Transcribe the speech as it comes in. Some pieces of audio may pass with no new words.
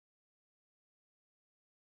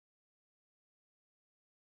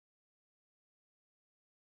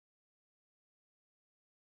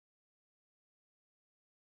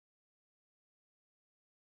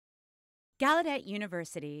Gallaudet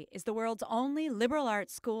University is the world's only liberal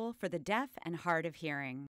arts school for the deaf and hard of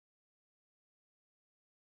hearing.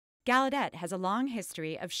 Gallaudet has a long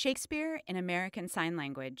history of Shakespeare in American Sign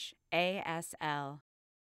Language, ASL.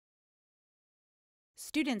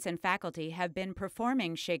 Students and faculty have been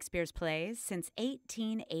performing Shakespeare's plays since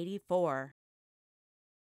 1884.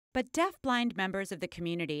 But deaf-blind members of the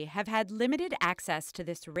community have had limited access to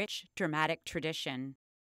this rich, dramatic tradition.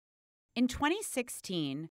 In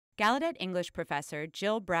 2016, Gallaudet English professor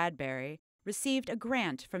Jill Bradbury received a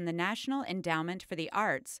grant from the National Endowment for the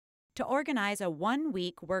Arts to organize a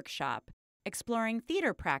one-week workshop exploring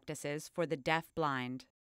theater practices for the deaf-blind.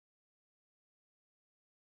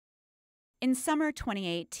 In summer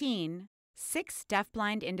 2018, 6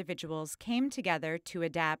 deaf-blind individuals came together to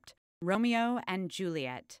adapt Romeo and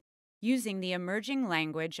Juliet using the emerging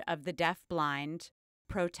language of the deaf-blind,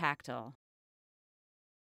 ProTactile.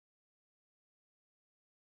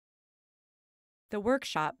 The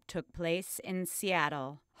workshop took place in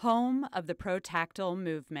Seattle, home of the ProTactile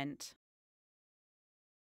movement.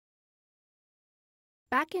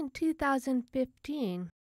 Back in 2015,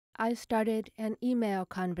 I started an email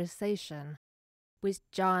conversation with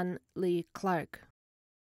John Lee Clark.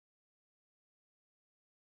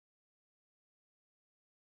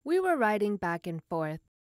 We were writing back and forth.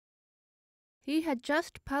 He had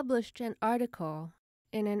just published an article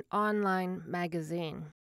in an online magazine.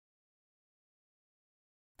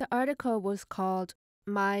 The article was called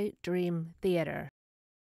My Dream Theater.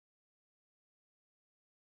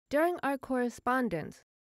 During our correspondence,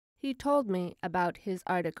 he told me about his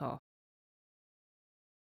article.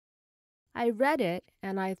 I read it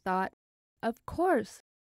and I thought, of course,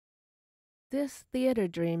 this theater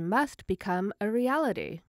dream must become a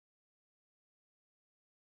reality.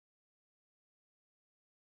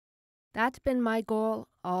 That's been my goal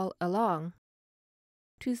all along,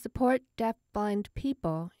 to support deaf-blind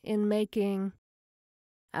people in making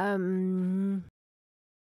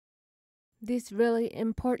this really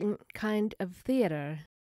important kind of theater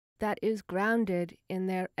that is grounded in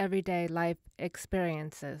their everyday life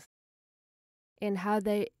experiences, in how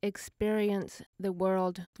they experience the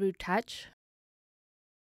world through touch,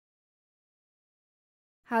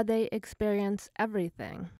 how they experience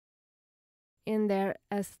everything, in their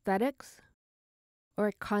aesthetics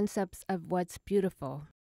or concepts of what's beautiful.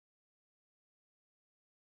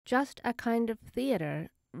 Just a kind of theater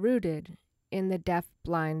rooted in the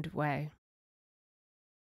deaf-blind way.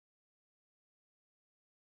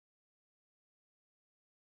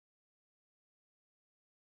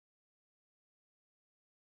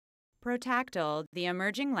 ProTactile, the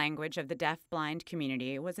emerging language of the deaf-blind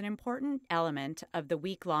community, was an important element of the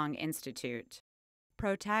week-long institute.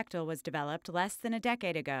 ProTactile was developed less than a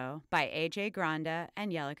decade ago by A.J. Granda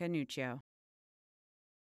and Yelica Nuccio.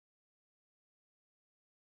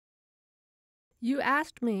 You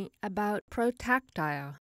asked me about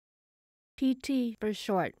ProTactile. PT for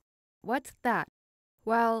short. What's that?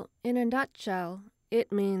 Well, in a nutshell,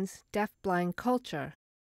 it means deaf-blind culture.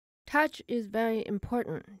 Touch is very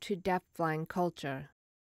important to deaf-blind culture.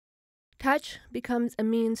 Touch becomes a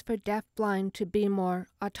means for deaf-blind to be more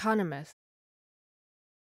autonomous.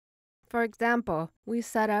 For example, we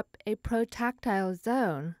set up a ProTactile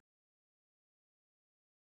zone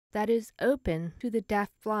that is open to the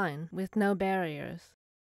deaf-blind with no barriers.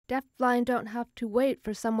 Deaf-blind don't have to wait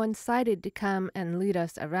for someone sighted to come and lead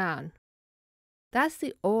us around. That's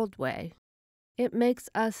the old way. It makes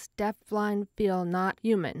us deaf-blind feel not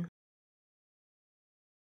human.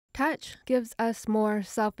 Touch gives us more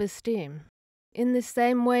self-esteem. In the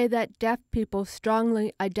same way that deaf people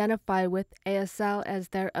strongly identify with ASL as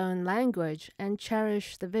their own language and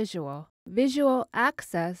cherish the visual, visual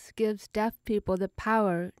access gives deaf people the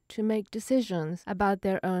power to make decisions about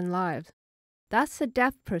their own lives. That's the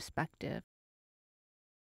deaf perspective.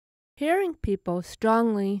 Hearing people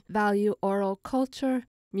strongly value oral culture,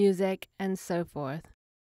 music, and so forth.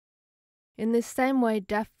 In the same way,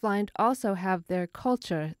 deaf-blind also have their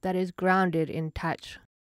culture that is grounded in touch.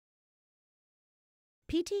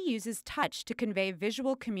 PT uses touch to convey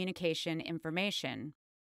visual communication information.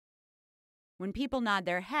 When people nod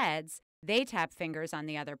their heads, they tap fingers on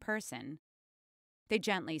the other person. They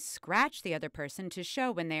gently scratch the other person to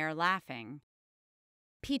show when they are laughing.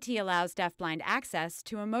 PT allows deaf-blind access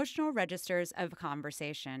to emotional registers of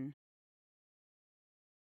conversation.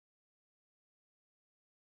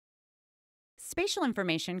 Spatial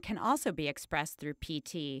information can also be expressed through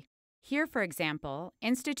PT. Here, for example,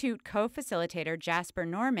 Institute co-facilitator Jasper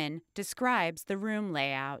Norman describes the room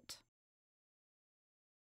layout.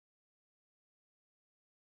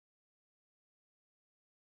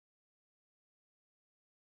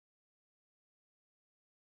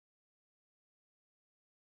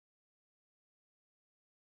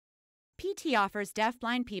 PT offers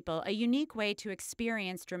deafblind people a unique way to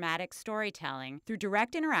experience dramatic storytelling through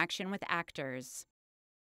direct interaction with actors.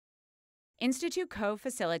 Institute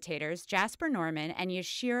co-facilitators Jasper Norman and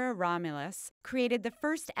Yashira Romulus created the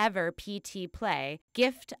first ever PT play,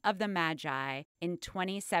 Gift of the Magi, in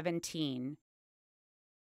 2017.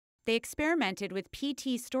 They experimented with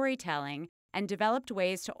PT storytelling and developed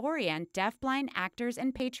ways to orient deafblind actors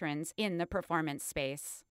and patrons in the performance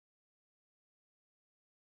space.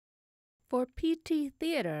 For PT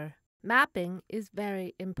theater, mapping is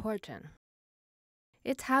very important.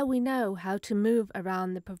 It's how we know how to move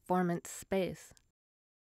around the performance space,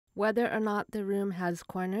 whether or not the room has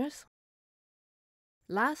corners.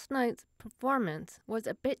 Last night's performance was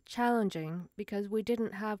a bit challenging because we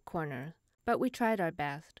didn't have corners, but we tried our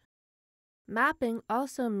best. Mapping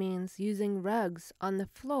also means using rugs on the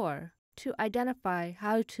floor to identify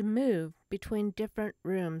how to move between different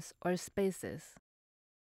rooms or spaces.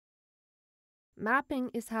 Mapping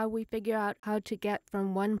is how we figure out how to get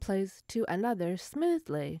from one place to another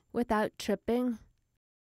smoothly, without tripping,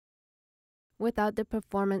 without the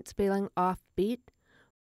performance feeling offbeat,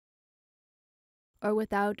 or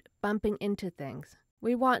without bumping into things.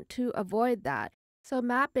 We want to avoid that, so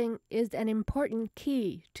mapping is an important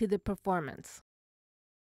key to the performance.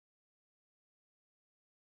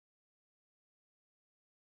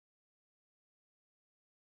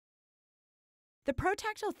 The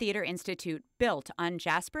ProTactile Theater Institute built on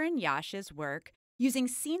Jasper and Yash's work using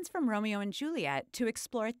scenes from Romeo and Juliet to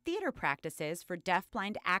explore theater practices for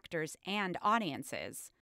deafblind actors and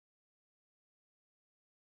audiences.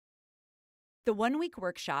 The one-week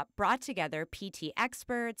workshop brought together PT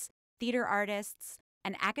experts, theater artists,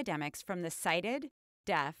 and academics from the sighted,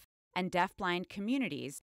 deaf, and deafblind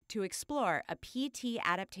communities to explore a PT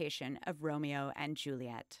adaptation of Romeo and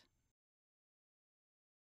Juliet.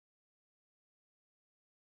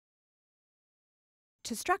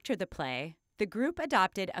 To structure the play, the group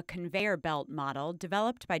adopted a conveyor belt model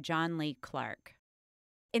developed by John Lee Clark.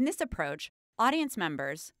 In this approach, audience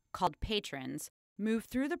members, called patrons, move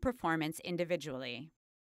through the performance individually.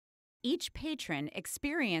 Each patron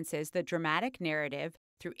experiences the dramatic narrative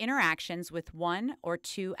through interactions with one or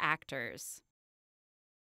two actors.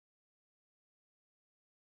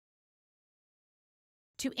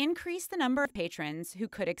 To increase the number of patrons who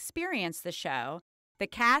could experience the show, the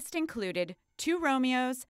cast included 2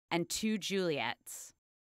 Romeos and 2 Juliets.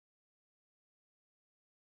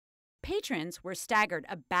 Patrons were staggered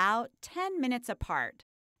about 10 minutes apart,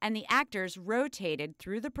 and the actors rotated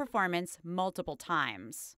through the performance multiple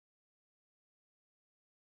times.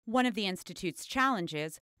 One of the Institute's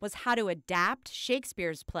challenges was how to adapt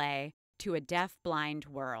Shakespeare's play to a deaf-blind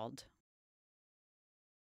world.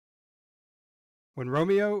 When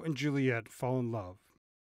Romeo and Juliet fall in love,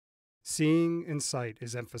 seeing and sight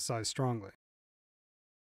is emphasized strongly.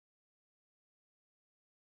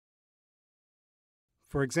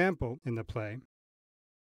 For example, in the play,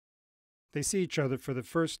 they see each other for the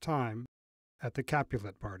first time at the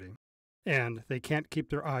Capulet party, and they can't keep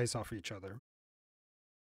their eyes off each other.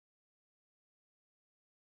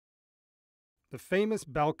 The famous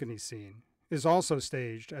balcony scene is also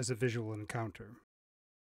staged as a visual encounter.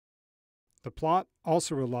 The plot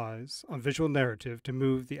also relies on visual narrative to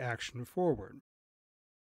move the action forward.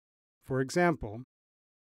 For example,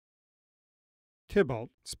 Tybalt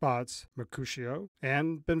spots Mercutio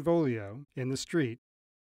and Benvolio in the street,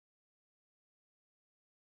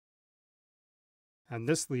 and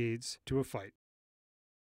this leads to a fight.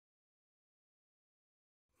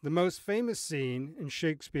 The most famous scene in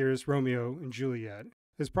Shakespeare's Romeo and Juliet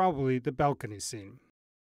is probably the balcony scene.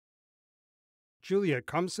 Juliet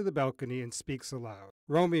comes to the balcony and speaks aloud,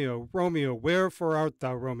 "Romeo, Romeo, wherefore art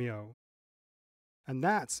thou, Romeo?" And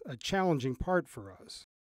that's a challenging part for us.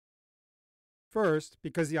 First,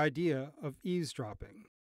 because the idea of eavesdropping.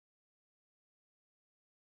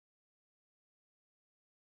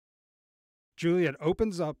 Juliet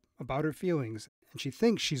opens up about her feelings, and she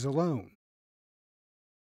thinks she's alone.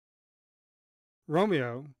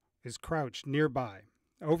 Romeo is crouched nearby,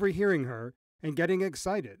 overhearing her and getting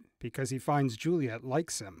excited because he finds Juliet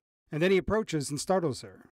likes him, and then he approaches and startles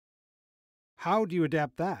her. How do you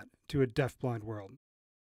adapt that to a deafblind world?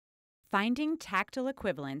 Finding tactile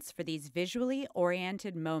equivalents for these visually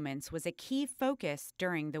oriented moments was a key focus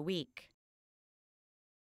during the week.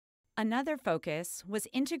 Another focus was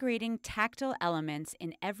integrating tactile elements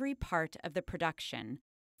in every part of the production,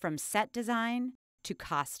 from set design to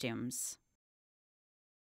costumes.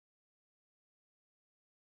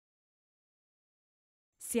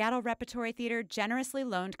 Seattle Repertory Theater generously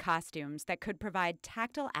loaned costumes that could provide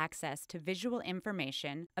tactile access to visual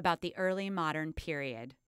information about the early modern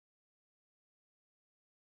period.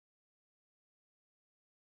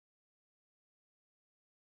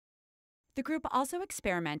 The group also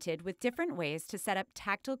experimented with different ways to set up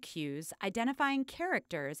tactile cues identifying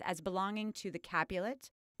characters as belonging to the Capulet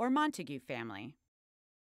or Montague family.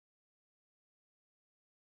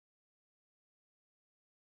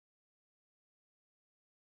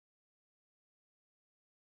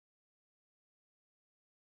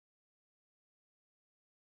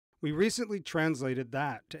 We recently translated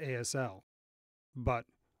that to ASL, but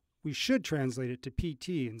we should translate it to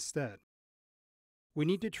PT instead. We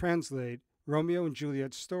need to translate Romeo and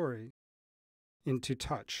Juliet's story into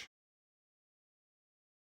touch.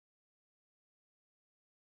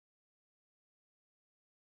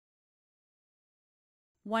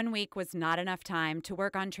 One week was not enough time to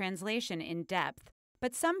work on translation in depth,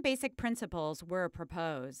 but some basic principles were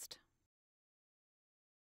proposed.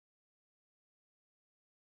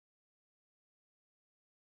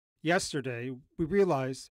 Yesterday, we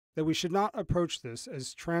realized that we should not approach this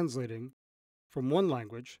as translating from one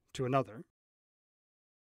language to another.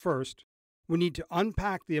 First, we need to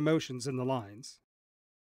unpack the emotions in the lines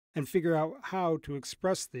and figure out how to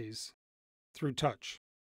express these through touch.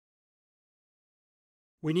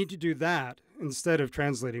 We need to do that instead of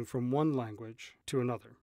translating from one language to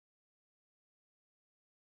another.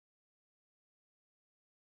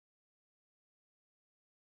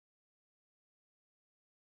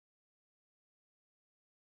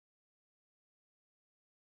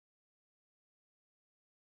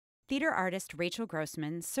 Theater artist Rachel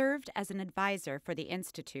Grossman served as an advisor for the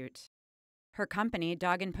Institute. Her company,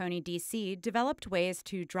 Dog and Pony DC, developed ways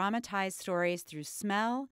to dramatize stories through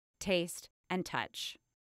smell, taste, and touch.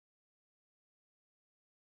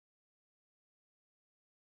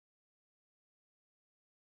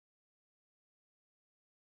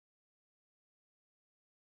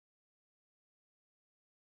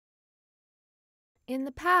 In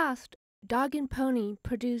the past, Dog and Pony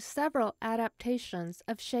produced several adaptations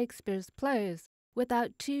of Shakespeare's plays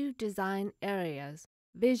without two design areas,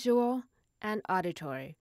 visual and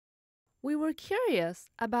auditory. We were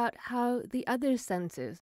curious about how the other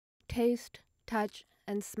senses, taste, touch,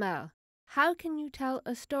 and smell, how can you tell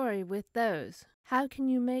a story with those? How can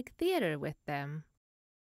you make theater with them?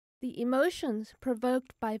 The emotions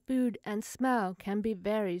provoked by food and smell can be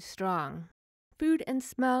very strong. Food and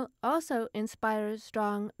smell also inspire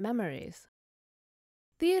strong memories.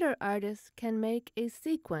 Theater artists can make a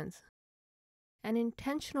sequence, an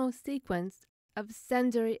intentional sequence of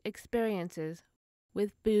sensory experiences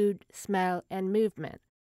with food, smell, and movement,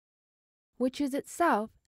 which is itself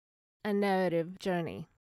a narrative journey.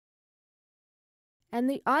 And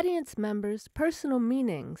the audience members' personal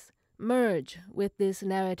meanings merge with this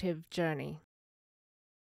narrative journey.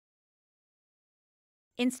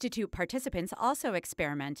 Institute participants also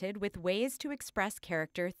experimented with ways to express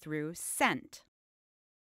character through scent.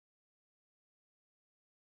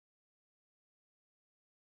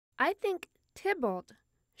 I think Tybalt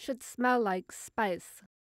should smell like spice.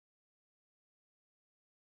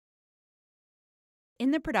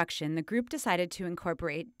 In the production, the group decided to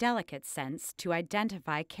incorporate delicate scents to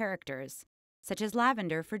identify characters, such as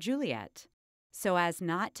lavender for Juliet, so as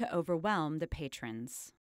not to overwhelm the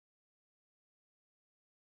patrons.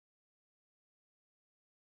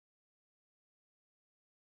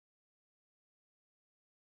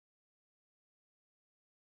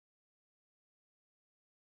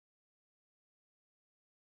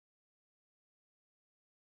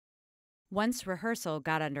 Once rehearsal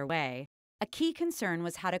got underway, a key concern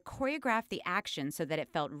was how to choreograph the action so that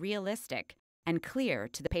it felt realistic and clear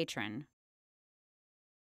to the patron.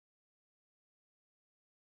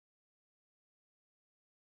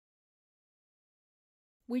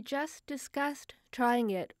 We just discussed trying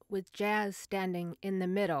it with Jazz standing in the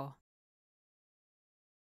middle.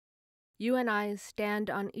 You and I stand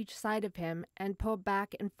on each side of him and pull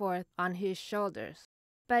back and forth on his shoulders,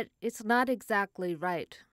 but it's not exactly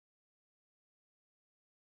right.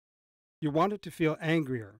 You want it to feel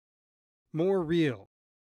angrier, more real,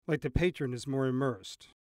 like the patron is more immersed.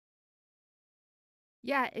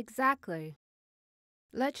 Yeah, exactly.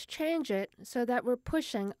 Let's change it so that we're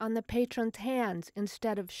pushing on the patron's hands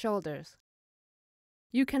instead of shoulders.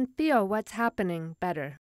 You can feel what's happening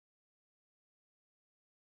better.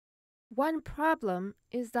 One problem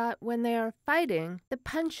is that when they are fighting, the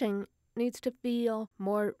punching needs to feel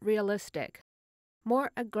more realistic,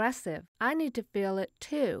 more aggressive. I need to feel it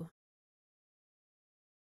too.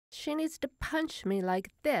 She needs to punch me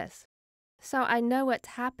like this, so I know what's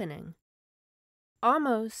happening.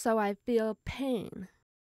 Almost so I feel pain.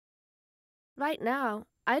 Right now,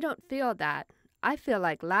 I don't feel that. I feel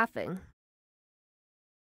like laughing.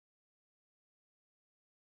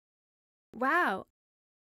 Wow,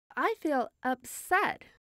 I feel upset.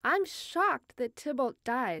 I'm shocked that Tybalt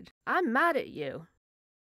died. I'm mad at you.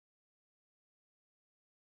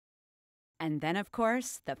 And then, of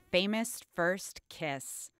course, the famous first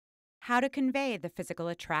kiss. How to convey the physical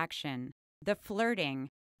attraction, the flirting,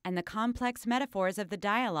 and the complex metaphors of the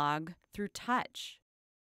dialogue through touch.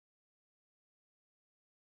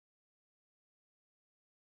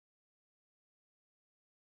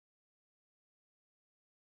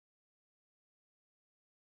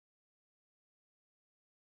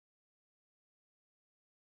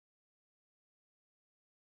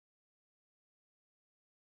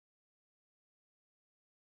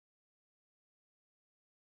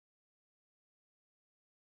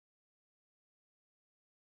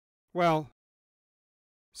 Well,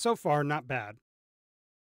 so far not bad.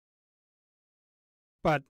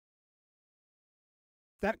 But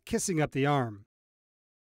that kissing up the arm,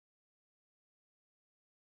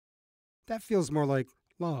 that feels more like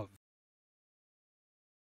love.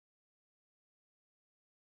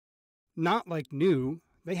 Not like new,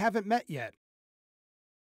 they haven't met yet.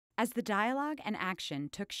 As the dialogue and action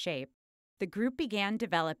took shape, the group began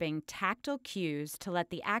developing tactile cues to let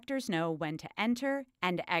the actors know when to enter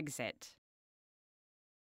and exit.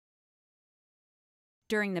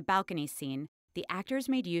 During the balcony scene, the actors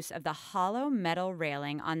made use of the hollow metal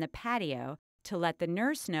railing on the patio to let the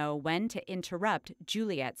nurse know when to interrupt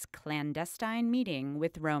Juliet's clandestine meeting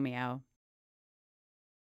with Romeo.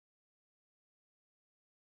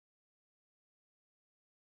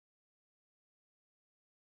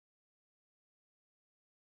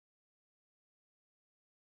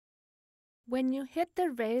 When you hit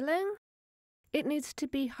the railing, it needs to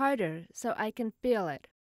be harder so I can feel it,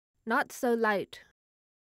 not so light.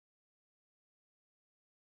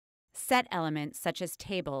 Set elements such as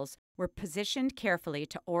tables were positioned carefully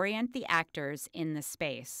to orient the actors in the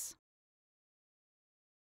space.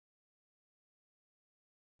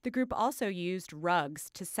 The group also used rugs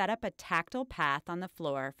to set up a tactile path on the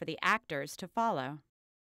floor for the actors to follow.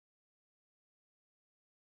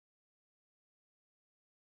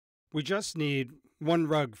 We just need one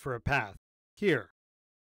rug for a path. Here.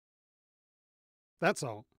 That's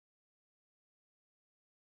all.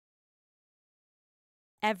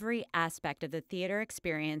 Every aspect of the theater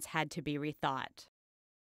experience had to be rethought.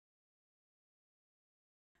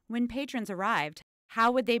 When patrons arrived,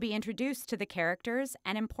 how would they be introduced to the characters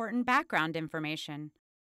and important background information?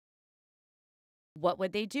 What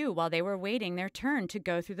would they do while they were waiting their turn to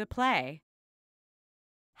go through the play?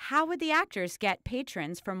 How would the actors get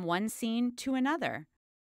patrons from one scene to another?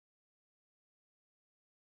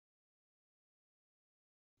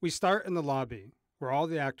 We start in the lobby, where all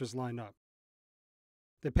the actors line up.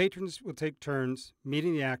 The patrons will take turns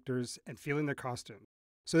meeting the actors and feeling their costumes,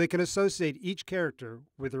 so they can associate each character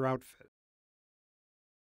with their outfit.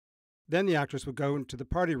 Then the actors will go into the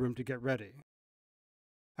party room to get ready.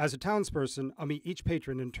 As a townsperson, I'll meet each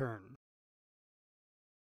patron in turn.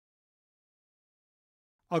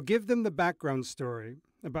 I'll give them the background story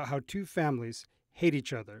about how two families hate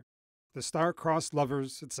each other, the star-crossed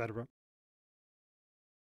lovers, etc.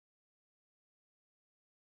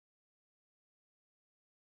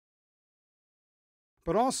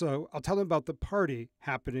 But also, I'll tell them about the party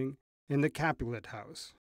happening in the Capulet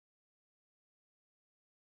house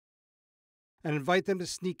and invite them to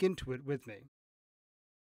sneak into it with me.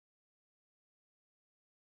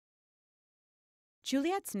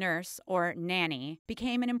 Juliet's nurse, or nanny,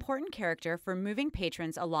 became an important character for moving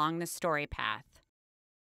patrons along the story path.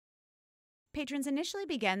 Patrons initially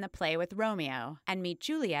begin the play with Romeo and meet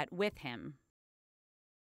Juliet with him.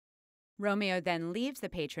 Romeo then leaves the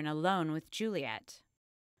patron alone with Juliet.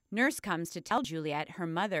 Nurse comes to tell Juliet her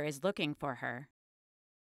mother is looking for her.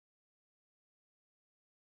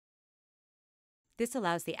 This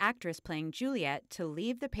allows the actress playing Juliet to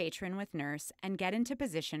leave the patron with Nurse and get into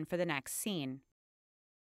position for the next scene.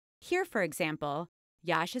 Here, for example,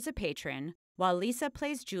 Yash is a patron, while Lisa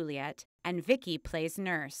plays Juliet and Vicky plays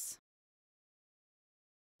Nurse.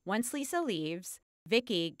 Once Lisa leaves,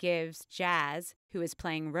 Vicky gives Jazz, who is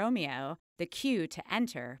playing Romeo, the cue to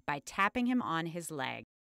enter by tapping him on his leg.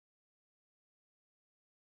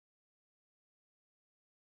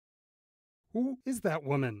 Who is that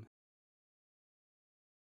woman?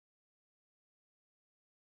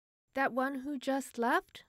 That one who just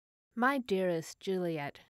left? My dearest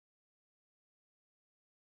Juliet.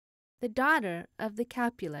 The daughter of the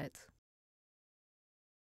Capulets.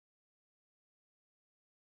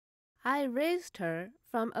 I raised her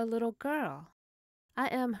from a little girl. I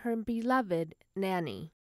am her beloved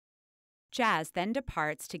nanny. Jazz then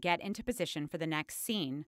departs to get into position for the next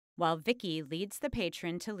scene, while Vicky leads the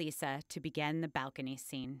patron to Lisa to begin the balcony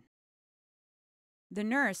scene. The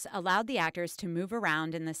nurse allowed the actors to move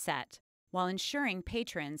around in the set, while ensuring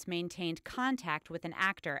patrons maintained contact with an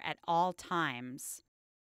actor at all times.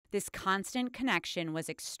 This constant connection was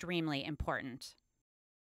extremely important.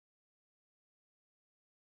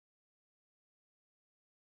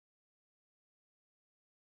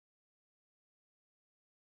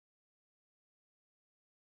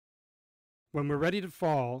 When we're ready to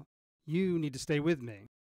fall, you need to stay with me.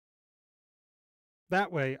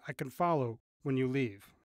 That way I can follow when you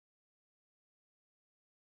leave.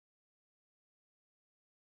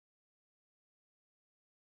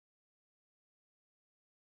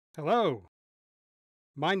 Hello.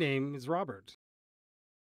 My name is Robert.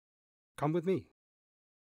 Come with me.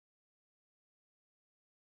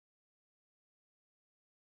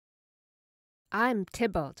 I'm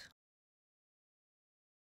Tybalt.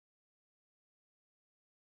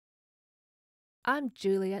 I'm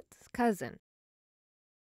Juliet's cousin.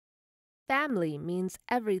 Family means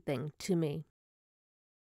everything to me.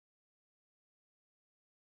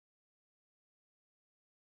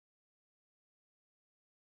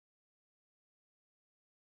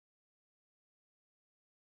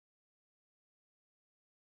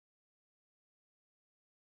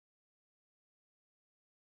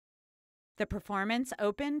 The performance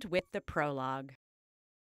opened with the prologue.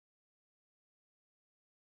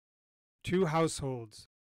 Two households,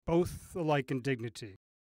 both alike in dignity.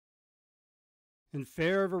 In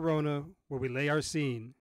fair Verona, where we lay our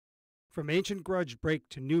scene, from ancient grudge break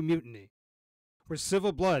to new mutiny, where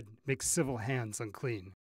civil blood makes civil hands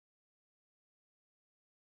unclean.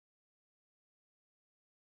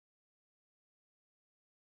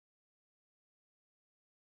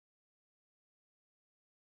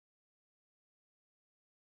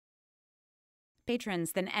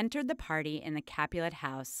 Patrons then entered the party in the Capulet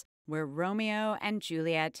house, where Romeo and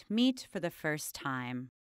Juliet meet for the first time.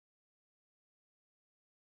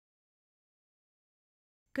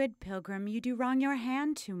 Good pilgrim, you do wrong your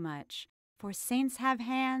hand too much, for saints have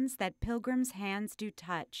hands that pilgrims' hands do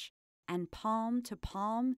touch, and palm to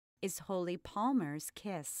palm is holy palmer's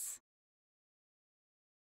kiss.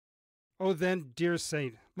 O then, dear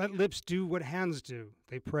saint, let lips do what hands do,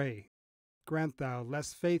 they pray. Grant thou,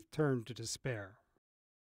 lest faith turn to despair.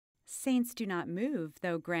 Saints do not move,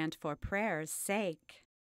 though grant for prayer's sake.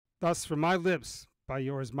 Thus from my lips, by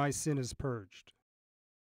yours my sin is purged.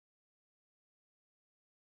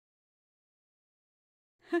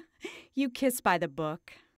 You kiss by the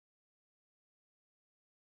book.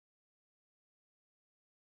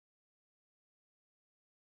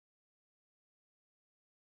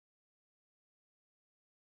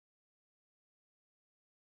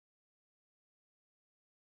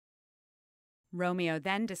 Romeo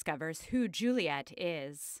then discovers who Juliet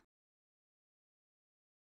is.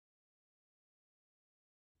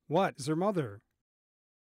 What is her mother?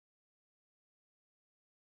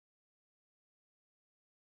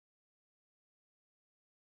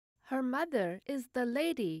 Her mother is the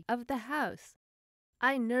lady of the house.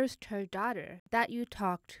 I nursed her daughter that you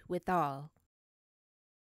talked withal.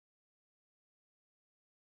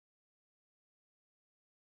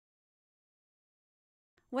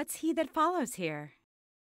 What's he that follows here?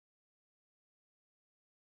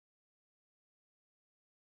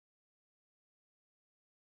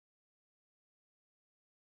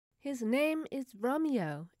 His name is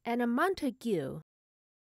Romeo, and a Montague,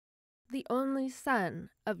 the only son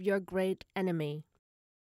of your great enemy.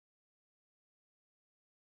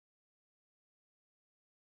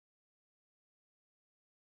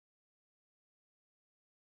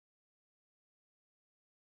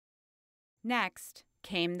 Next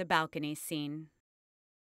came the balcony scene.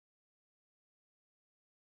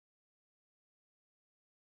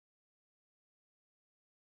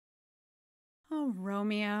 Oh,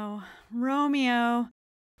 Romeo, Romeo,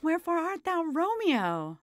 wherefore art thou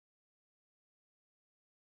Romeo?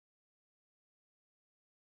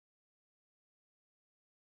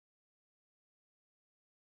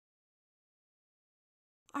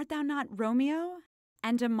 Art thou not Romeo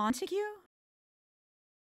and a Montague?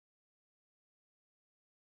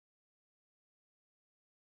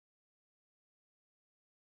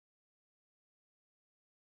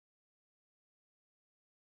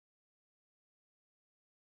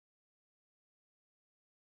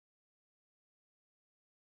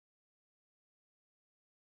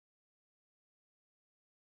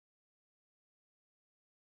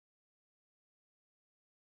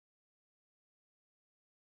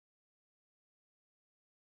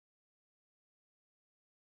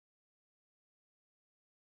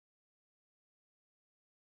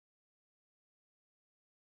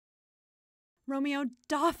 Romeo,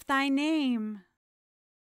 doff thy name.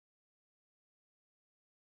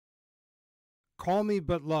 Call me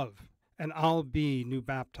but love, and I'll be new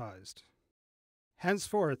baptized.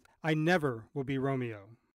 Henceforth I never will be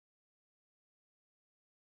Romeo.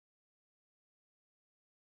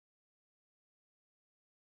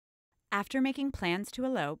 After making plans to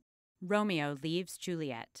elope, Romeo leaves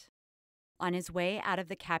Juliet. On his way out of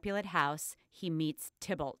the Capulet house, he meets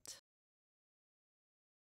Tybalt.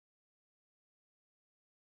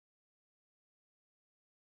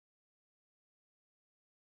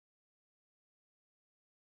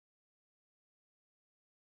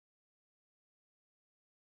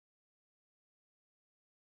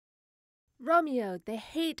 Romeo, the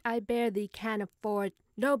hate I bear thee can afford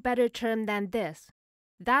no better term than this.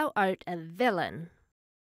 Thou art a villain.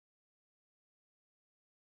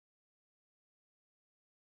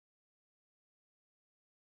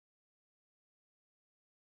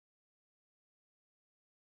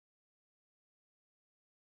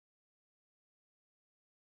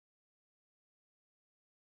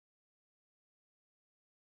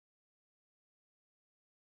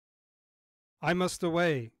 I must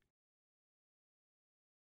away.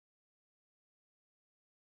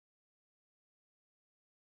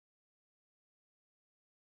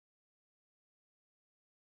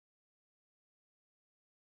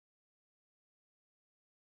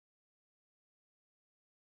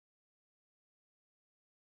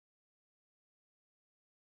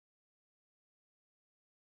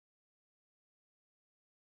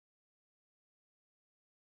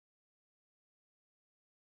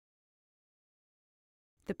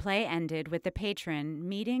 The play ended with the patron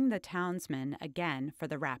meeting the townsmen again for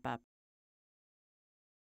the wrap-up.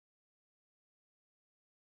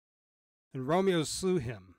 And Romeo slew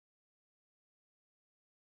him.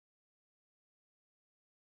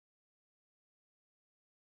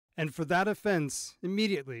 And for that offense,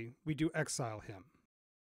 immediately we do exile him.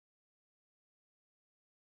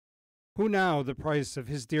 Who now the price of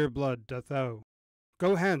his dear blood doth owe?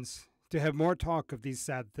 Go hence, to have more talk of these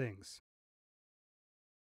sad things.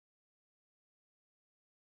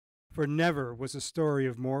 For never was a story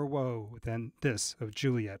of more woe than this of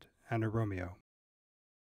Juliet and her Romeo.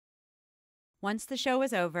 Once the show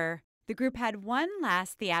was over, the group had one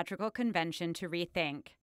last theatrical convention to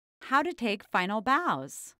rethink: how to take final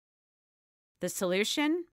bows. The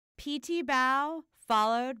solution? PT bow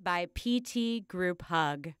followed by PT group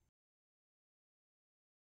hug.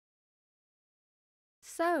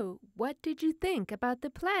 So, what did you think about the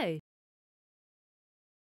play?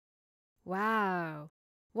 Wow,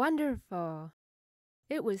 wonderful.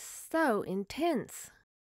 It was so intense.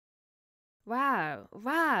 Wow,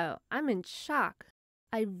 I'm in shock.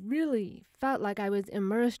 I really felt like I was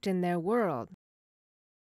immersed in their world.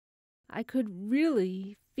 I could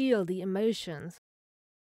really feel the emotions.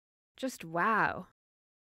 Just wow.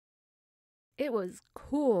 It was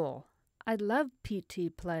cool. I love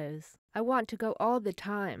PT plays. I want to go all the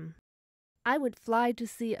time. I would fly to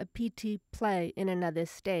see a PT play in another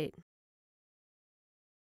state.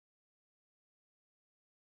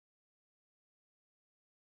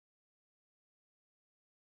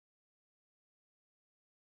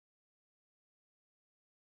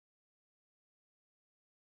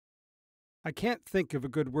 I can't think of a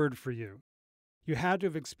good word for you. You had to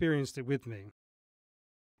have experienced it with me.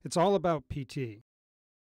 It's all about PT,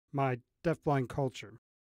 my deafblind culture.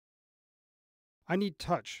 I need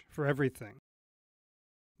touch for everything.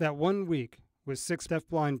 That 1 week with 6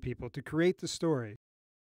 deafblind people to create the story,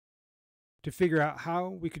 to figure out how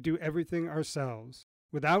we could do everything ourselves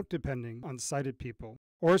without depending on sighted people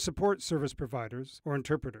or support service providers or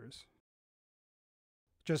interpreters.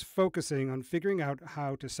 Just focusing on figuring out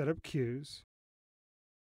how to set up queues,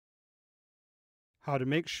 how to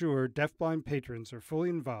make sure deafblind patrons are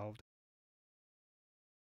fully involved,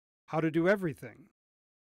 how to do everything.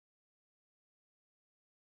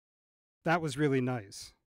 That was really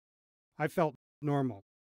nice. I felt normal.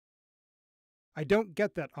 I don't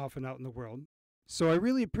get that often out in the world, so I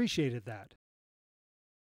really appreciated that.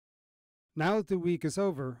 Now that the week is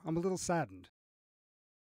over, I'm a little saddened.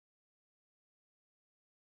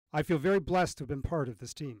 I feel very blessed to have been part of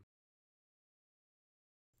this team.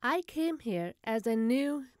 I came here as a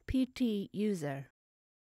new PT user.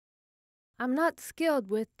 I'm not skilled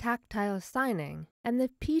with tactile signing, and the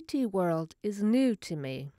PT world is new to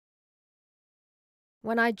me.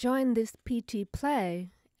 When I joined this PT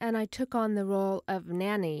play, and I took on the role of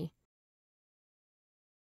nanny,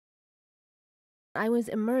 I was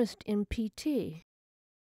immersed in PT,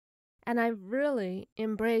 and I really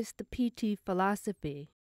embraced the PT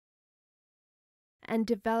philosophy and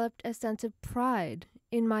developed a sense of pride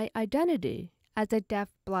in my identity as a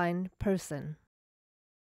deaf-blind person.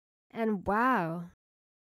 And wow,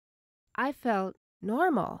 I felt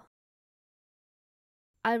normal.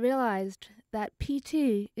 I realized that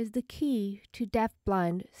PT is the key to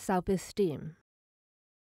deafblind self-esteem.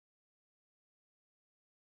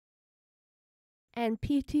 And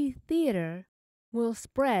PT Theater will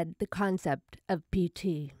spread the concept of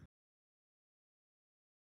PT.